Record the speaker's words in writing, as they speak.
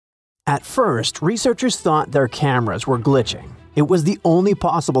At first, researchers thought their cameras were glitching. It was the only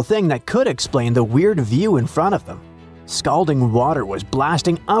possible thing that could explain the weird view in front of them. Scalding water was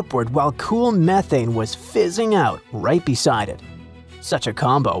blasting upward while cool methane was fizzing out right beside it. Such a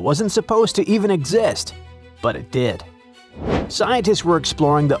combo wasn't supposed to even exist, but it did. Scientists were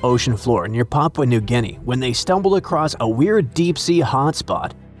exploring the ocean floor near Papua New Guinea when they stumbled across a weird deep-sea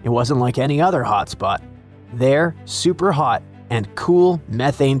hotspot. It wasn't like any other hotspot. There, super hot and cool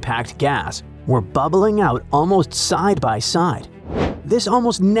methane-packed gas were bubbling out almost side by side. This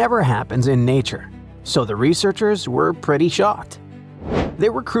almost never happens in nature, so the researchers were pretty shocked. They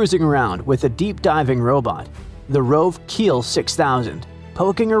were cruising around with a deep-diving robot, the Rove Keel 6000,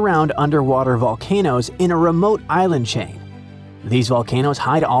 poking around underwater volcanoes in a remote island chain. These volcanoes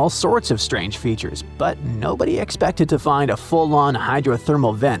hide all sorts of strange features, but nobody expected to find a full-on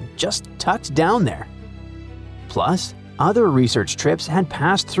hydrothermal vent just tucked down there. Plus, other research trips had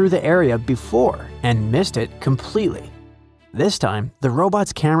passed through the area before and missed it completely. This time, the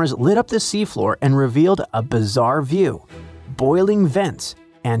robot's cameras lit up the seafloor and revealed a bizarre view: boiling vents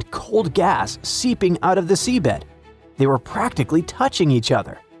and cold gas seeping out of the seabed. They were practically touching each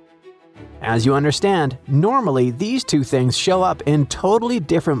other. As you understand, normally these two things show up in totally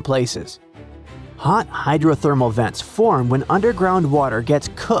different places. Hot hydrothermal vents form when underground water gets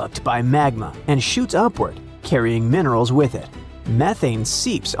cooked by magma and shoots upward, carrying minerals with it. Methane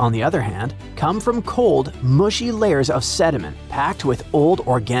seeps, on the other hand, come from cold, mushy layers of sediment packed with old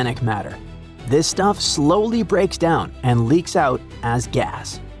organic matter. This stuff slowly breaks down and leaks out as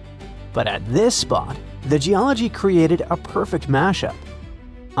gas. But at this spot, the geology created a perfect mashup.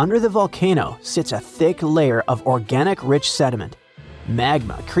 Under the volcano sits a thick layer of organic-rich sediment.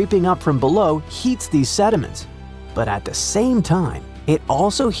 Magma creeping up from below heats these sediments, but at the same time, it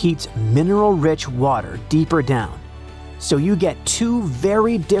also heats mineral-rich water deeper down. So you get two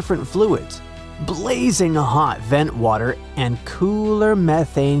very different fluids: blazing hot vent water and cooler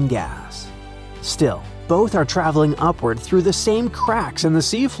methane gas. Still, both are traveling upward through the same cracks in the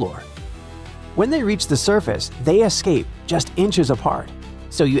seafloor. When they reach the surface, they escape just inches apart.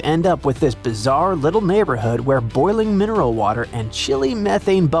 So you end up with this bizarre little neighborhood where boiling mineral water and chilly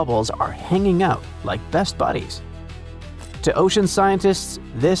methane bubbles are hanging out like best buddies. To ocean scientists,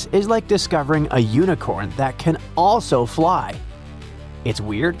 this is like discovering a unicorn that can also fly. It's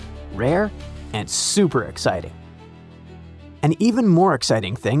weird, rare, and super exciting. An even more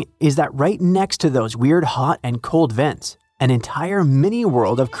exciting thing is that right next to those weird hot and cold vents, an entire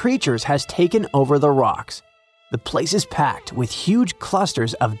mini-world of creatures has taken over the rocks. The place is packed with huge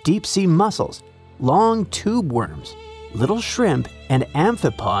clusters of deep-sea mussels, long tube worms, little shrimp and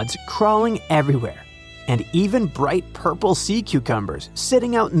amphipods crawling everywhere, and even bright purple sea cucumbers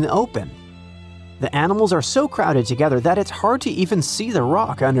sitting out in the open. The animals are so crowded together that it's hard to even see the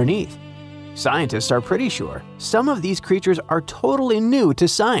rock underneath. Scientists are pretty sure some of these creatures are totally new to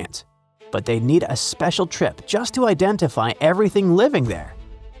science, but they need a special trip just to identify everything living there.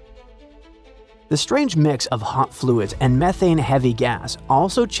 The strange mix of hot fluids and methane-heavy gas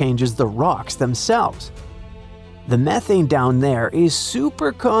also changes the rocks themselves. The methane down there is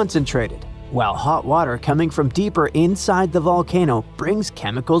super concentrated, while hot water coming from deeper inside the volcano brings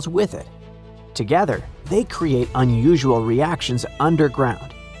chemicals with it. Together, they create unusual reactions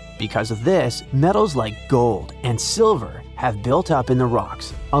underground. Because of this, metals like gold and silver have built up in the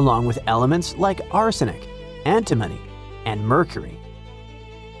rocks, along with elements like arsenic, antimony, and mercury.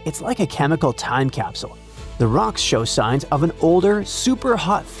 It's like a chemical time capsule. The rocks show signs of an older, super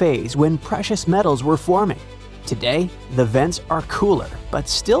hot phase when precious metals were forming. Today, the vents are cooler, but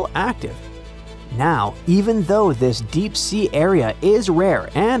still active. Now, even though this deep sea area is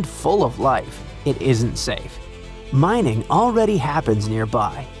rare and full of life, it isn't safe. Mining already happens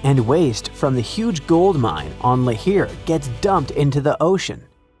nearby, and waste from the huge gold mine on Lahir gets dumped into the ocean.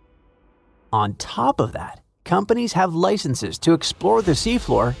 On top of that, companies have licenses to explore the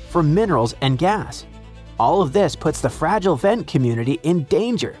seafloor for minerals and gas. All of this puts the fragile vent community in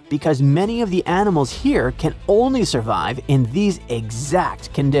danger because many of the animals here can only survive in these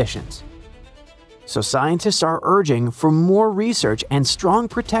exact conditions. So scientists are urging for more research and strong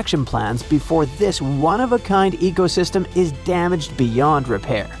protection plans before this one-of-a-kind ecosystem is damaged beyond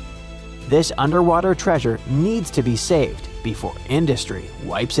repair. This underwater treasure needs to be saved before industry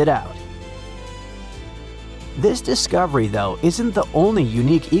wipes it out. This discovery, though, isn't the only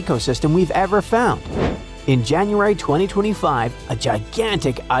unique ecosystem we've ever found. In January 2025, a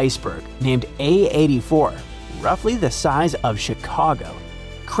gigantic iceberg named A84, roughly the size of Chicago,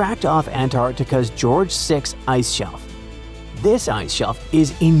 cracked off Antarctica's George VI ice shelf. This ice shelf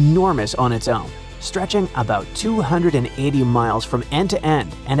is enormous on its own, stretching about 280 miles from end to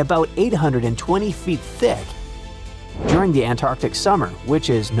end and about 820 feet thick. During the Antarctic summer, which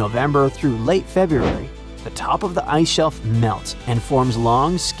is November through late February, the top of the ice shelf melts and forms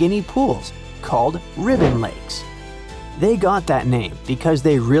long, skinny pools called ribbon lakes. They got that name because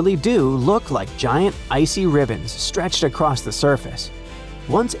they really do look like giant icy ribbons stretched across the surface.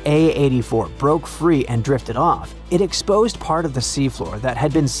 Once A84 broke free and drifted off, it exposed part of the seafloor that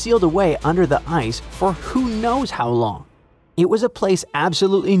had been sealed away under the ice for who knows how long. It was a place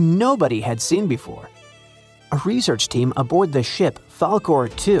absolutely nobody had seen before. A research team aboard the ship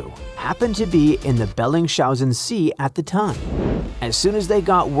Falkor 2 happened to be in the Bellingshausen Sea at the time. As soon as they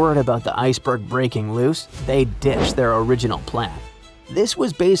got word about the iceberg breaking loose, they ditched their original plan. This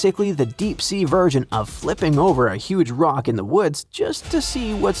was basically the deep-sea version of flipping over a huge rock in the woods just to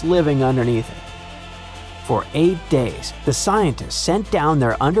see what's living underneath it. For 8 days, the scientists sent down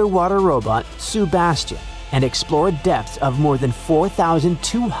their underwater robot, Sebastian, and explored depths of more than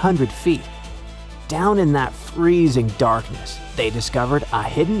 4,200 feet. Down in that freezing darkness, they discovered a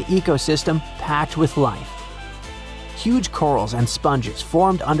hidden ecosystem packed with life. Huge corals and sponges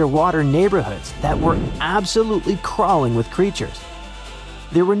formed underwater neighborhoods that were absolutely crawling with creatures.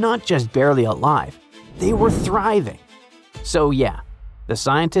 They were not just barely alive, they were thriving. So yeah, the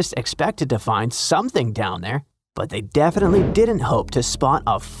scientists expected to find something down there, but they definitely didn't hope to spot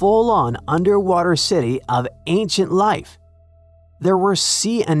a full-on underwater city of ancient life. There were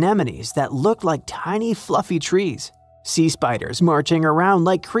sea anemones that looked like tiny fluffy trees, sea spiders marching around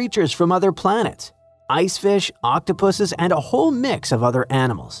like creatures from other planets, icefish, octopuses, and a whole mix of other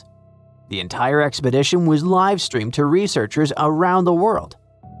animals. The entire expedition was live-streamed to researchers around the world.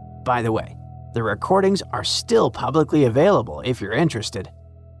 By the way, the recordings are still publicly available if you're interested.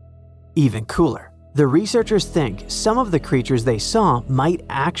 Even cooler, the researchers think some of the creatures they saw might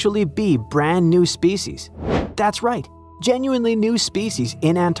actually be brand new species. That's right, genuinely new species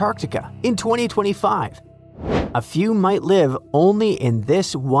in Antarctica in 2025. A few might live only in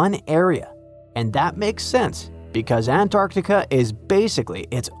this one area, and that makes sense because Antarctica is basically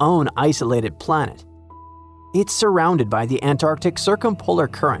its own isolated planet. It's surrounded by the Antarctic Circumpolar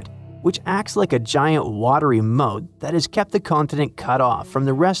Current, which acts like a giant watery moat that has kept the continent cut off from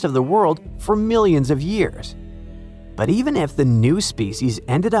the rest of the world for millions of years. But even if the new species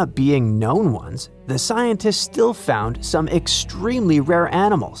ended up being known ones, the scientists still found some extremely rare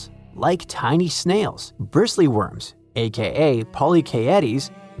animals, like tiny snails, bristly worms, aka polychaetes,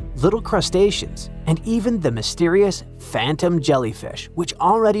 little crustaceans, and even the mysterious phantom jellyfish, which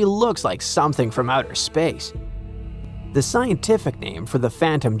already looks like something from outer space. The scientific name for the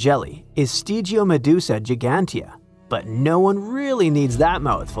phantom jelly is Stygiomedusa gigantea, but no one really needs that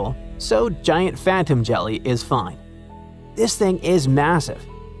mouthful, so giant phantom jelly is fine. This thing is massive.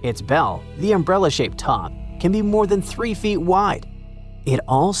 Its bell, the umbrella-shaped top, can be more than 3 feet wide. It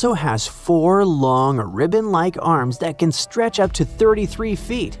also has 4 long ribbon-like arms that can stretch up to 33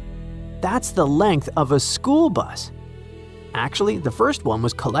 feet. That's the length of a school bus. Actually, the first one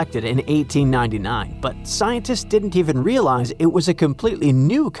was collected in 1899, but scientists didn't even realize it was a completely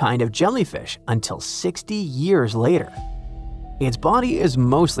new kind of jellyfish until 60 years later. Its body is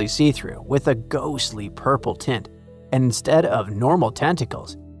mostly see-through with a ghostly purple tint, and instead of normal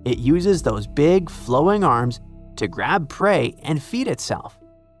tentacles, it uses those big flowing arms to grab prey and feed itself.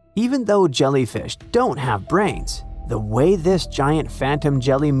 Even though jellyfish don't have brains, the way this giant phantom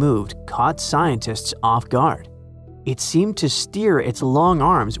jelly moved caught scientists off guard. It seemed to steer its long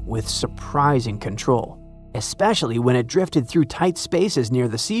arms with surprising control, especially when it drifted through tight spaces near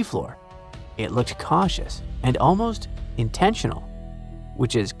the seafloor. It looked cautious and almost intentional,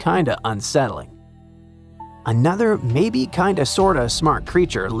 which is kinda unsettling. Another maybe kinda sorta smart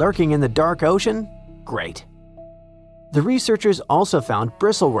creature lurking in the dark ocean? Great. The researchers also found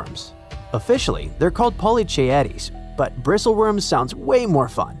bristleworms. Officially, they're called polychaetes, but bristleworms sounds way more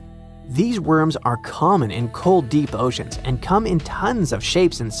fun. These worms are common in cold, deep oceans and come in tons of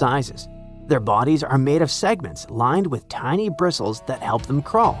shapes and sizes. Their bodies are made of segments lined with tiny bristles that help them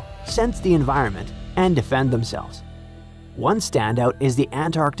crawl, sense the environment, and defend themselves. One standout is the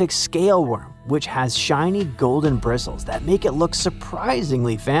Antarctic scale worm, which has shiny golden bristles that make it look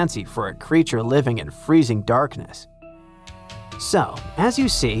surprisingly fancy for a creature living in freezing darkness. So, as you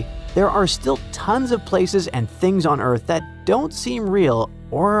see, there are still tons of places and things on Earth that don't seem real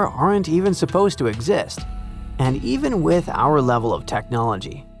or aren't even supposed to exist. And even with our level of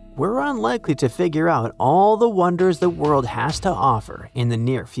technology, we're unlikely to figure out all the wonders the world has to offer in the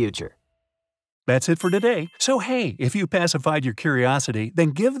near future. That's it for today. So hey, if you pacified your curiosity,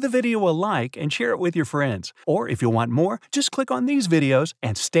 then give the video a like and share it with your friends. Or if you want more, just click on these videos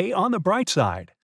and stay on the bright side.